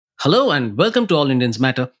Hello and welcome to All Indians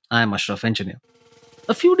Matter. I am Ashraf Engineer.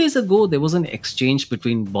 A few days ago, there was an exchange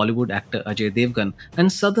between Bollywood actor Ajay Devgan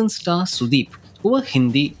and Southern star Sudeep over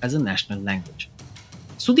Hindi as a national language.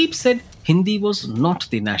 Sudeep said Hindi was not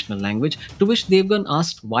the national language, to which Devgan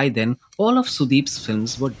asked why then all of Sudeep's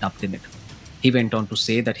films were dubbed in it. He went on to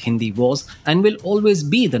say that Hindi was and will always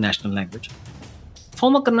be the national language.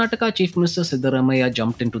 Former Karnataka Chief Minister Siddaramaiah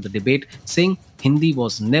jumped into the debate, saying Hindi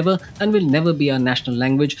was never and will never be our national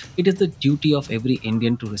language. It is the duty of every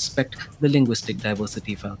Indian to respect the linguistic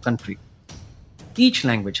diversity of our country. Each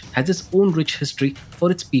language has its own rich history for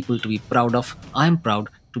its people to be proud of. I am proud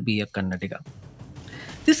to be a Kannadiga.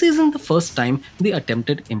 This isn't the first time the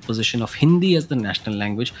attempted imposition of Hindi as the national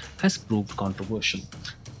language has proved controversial.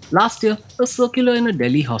 Last year, a circular in a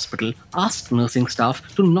Delhi hospital asked nursing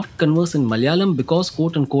staff to not converse in Malayalam because,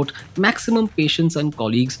 quote unquote, maximum patients and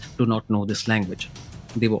colleagues do not know this language.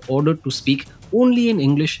 They were ordered to speak only in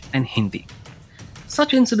English and Hindi.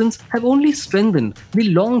 Such incidents have only strengthened the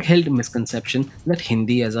long held misconception that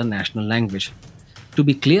Hindi is our national language. To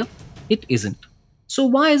be clear, it isn't. So,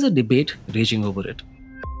 why is a debate raging over it?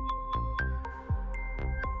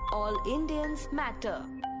 All Indians matter.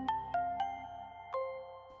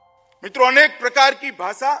 मित्रों, अनेक प्रकार की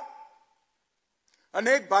भाषा,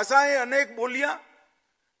 अनेक भाषाएं, अनेक बोलियां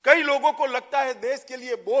कई लोगों को लगता है देश के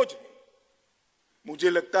लिए बोझ है। मुझे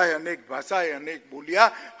लगता है अनेक भाषाएं, अनेक बोलियां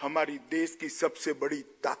हमारी देश की सबसे बड़ी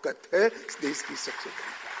ताकत है, इस देश की सबसे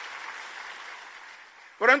बड़ी ताकत।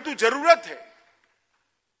 परंतु जरूरत है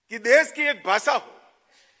कि देश की एक भाषा हो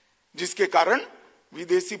जिसके कारण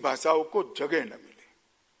विदेशी भाषाओं को जगह न मिले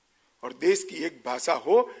और देश की एक भाषा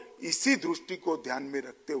हो। इसी दृष्टि को ध्यान में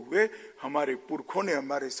रखते हुए हमारे पुरखों ने,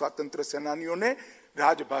 हमारे स्वतंत्र सेनानियों ने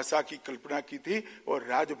राजभाषा की कल्पना की थी और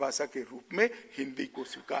राजभाषा के रूप में हिंदी को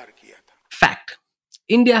स्वीकार किया था। Fact.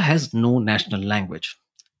 India has no national language.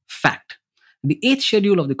 Fact. The 8th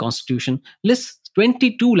schedule of the Constitution lists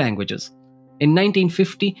 22 languages. In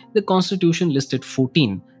 1950, the Constitution listed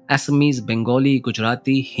 14: Assamese, Bengali,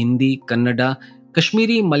 Gujarati, Hindi, Kannada,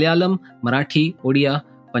 Kashmiri, Malayalam, Marathi, Odia,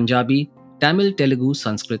 Punjabi, Tamil, Telugu,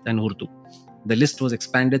 Sanskrit, and Urdu. The list was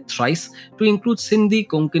expanded thrice to include Sindhi,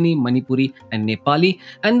 Konkani, Manipuri, and Nepali,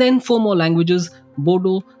 and then 4 more languages: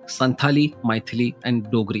 Bodo, Santhali, Maithili, and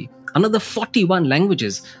Dogri. Another 41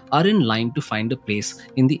 languages are in line to find a place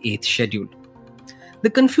in the 8th schedule. The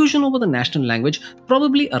confusion over the national language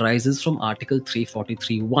probably arises from Article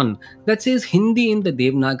 343(1) that says Hindi in the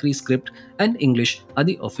Devanagari script and English are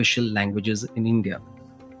the official languages in India.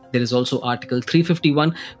 There is also Article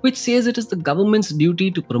 351, which says it is the government's duty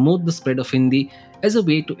to promote the spread of Hindi as a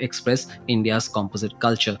way to express India's composite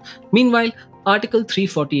culture. Meanwhile, Article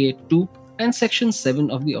 348(2) and Section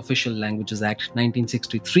 7 of the Official Languages Act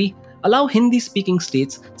 1963 allow Hindi-speaking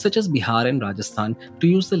states such as Bihar and Rajasthan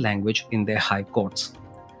to use the language in their high courts.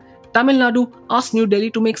 Tamil Nadu asked New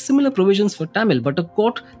Delhi to make similar provisions for Tamil, but a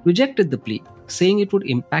court rejected the plea, saying it would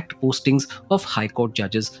impact postings of high court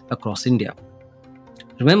judges across India.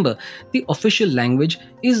 Remember, the official language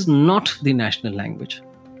is not the national language.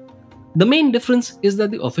 The main difference is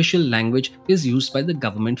that the official language is used by the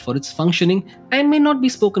government for its functioning and may not be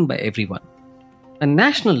spoken by everyone. A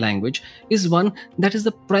national language is one that is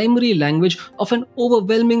the primary language of an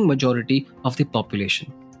overwhelming majority of the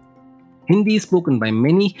population. Hindi is spoken by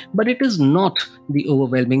many, but it is not the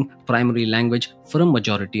overwhelming primary language for a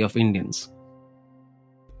majority of Indians.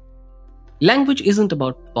 Language isn't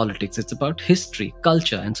about politics, it's about history,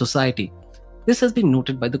 culture, and society. This has been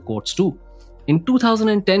noted by the courts too. In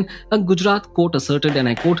 2010, a Gujarat court asserted, and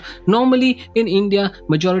I quote, "Normally in India,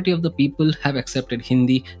 majority of the people have accepted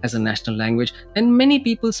Hindi as a national language and many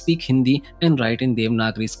people speak Hindi and write in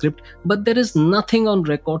Devanagari script, but there is nothing on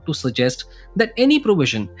record to suggest that any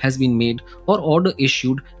provision has been made or order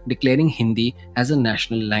issued declaring Hindi as a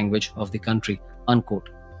national language of the country." Unquote.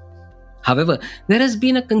 However, there has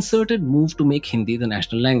been a concerted move to make Hindi the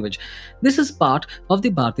national language. This is part of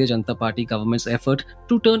the Bharatiya Janata Party government's effort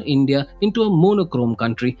to turn India into a monochrome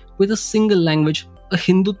country with a single language, a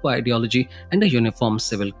Hindutva ideology, and a uniform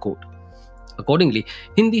civil code. Accordingly,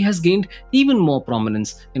 Hindi has gained even more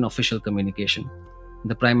prominence in official communication.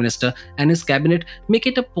 The Prime Minister and his cabinet make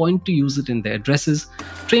it a point to use it in their addresses.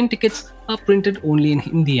 Train tickets are printed only in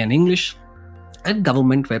Hindi and English, and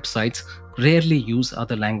government websites rarely use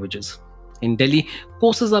other languages. In Delhi,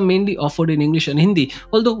 courses are mainly offered in English and Hindi,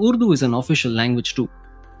 although Urdu is an official language too.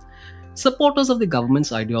 Supporters of the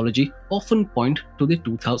government's ideology often point to the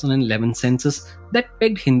 2011 census that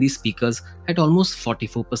pegged Hindi speakers at almost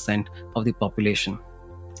 44% of the population.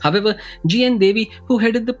 However, G.N. Devi, who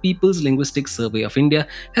headed the People's Linguistic Survey of India,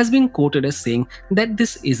 has been quoted as saying that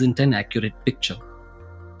this isn't an accurate picture.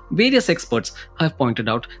 Various experts have pointed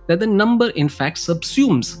out that the number in fact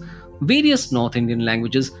subsumes various North Indian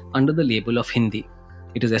languages under the label of Hindi.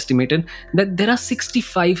 It is estimated that there are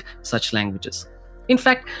 65 such languages. In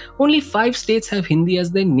fact, only 5 states have Hindi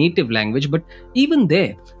as their native language, but even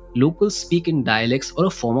there, locals speak in dialects or a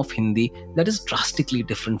form of Hindi that is drastically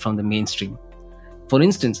different from the mainstream. For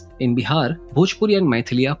instance, in Bihar, Bhojpuri and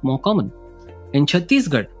Maithili are more common. In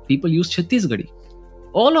Chhattisgarh, people use Chhattisgarhi.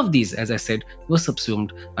 All of these, as I said, were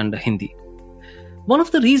subsumed under Hindi. One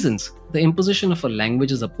of the reasons the imposition of a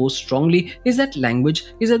language is opposed strongly is that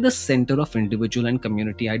language is at the center of individual and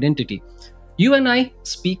community identity. You and I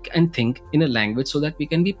speak and think in a language so that we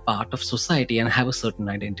can be part of society and have a certain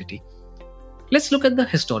identity. Let's look at the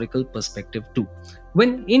historical perspective too.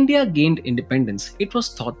 When India gained independence, it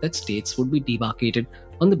was thought that states would be demarcated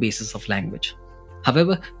on the basis of language.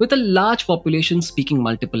 However, with a large population speaking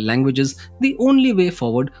multiple languages, the only way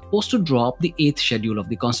forward was to draw up the 8th schedule of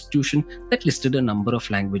the constitution that listed a number of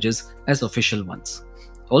languages as official ones.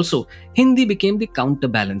 Also, Hindi became the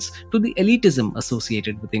counterbalance to the elitism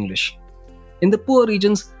associated with English. In the poor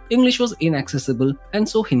regions, English was inaccessible, and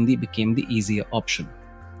so Hindi became the easier option.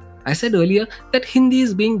 I said earlier that Hindi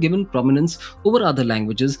is being given prominence over other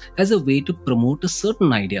languages as a way to promote a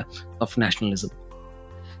certain idea of nationalism.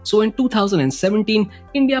 So in 2017,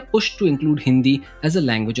 India pushed to include Hindi as a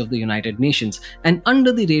language of the United Nations, an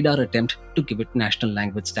under-the-radar attempt to give it national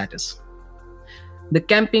language status. The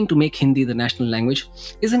campaign to make Hindi the national language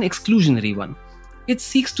is an exclusionary one. It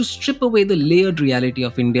seeks to strip away the layered reality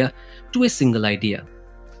of India to a single idea.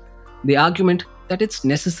 The argument that it's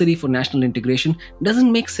necessary for national integration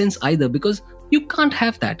doesn't make sense either, because you can't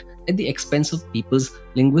have that at the expense of people's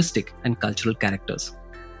linguistic and cultural characters.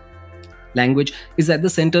 Language is at the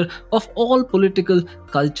center of all political,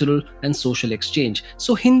 cultural, and social exchange,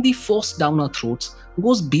 so Hindi forced down our throats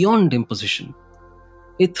goes beyond imposition.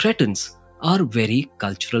 It threatens our very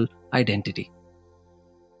cultural identity.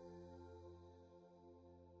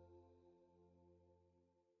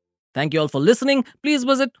 Thank you all for listening. Please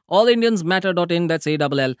visit allindiansmatter.in, that's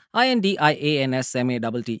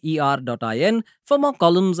ALLINDIANSMATTER.in, for more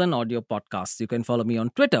columns and audio podcasts. You can follow me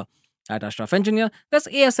on Twitter at Ashraf Engineer, that's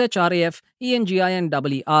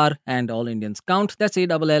ASHRAFENGINER, and All Indians Count, that's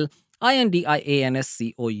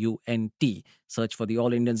ALLINDIANSCOUNT. Search for the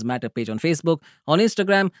All Indians Matter page on Facebook. On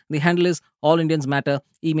Instagram, the handle is All Indians Matter.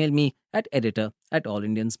 Email me at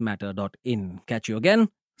editor@allindiansmatter.in. Catch you again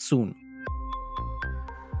soon.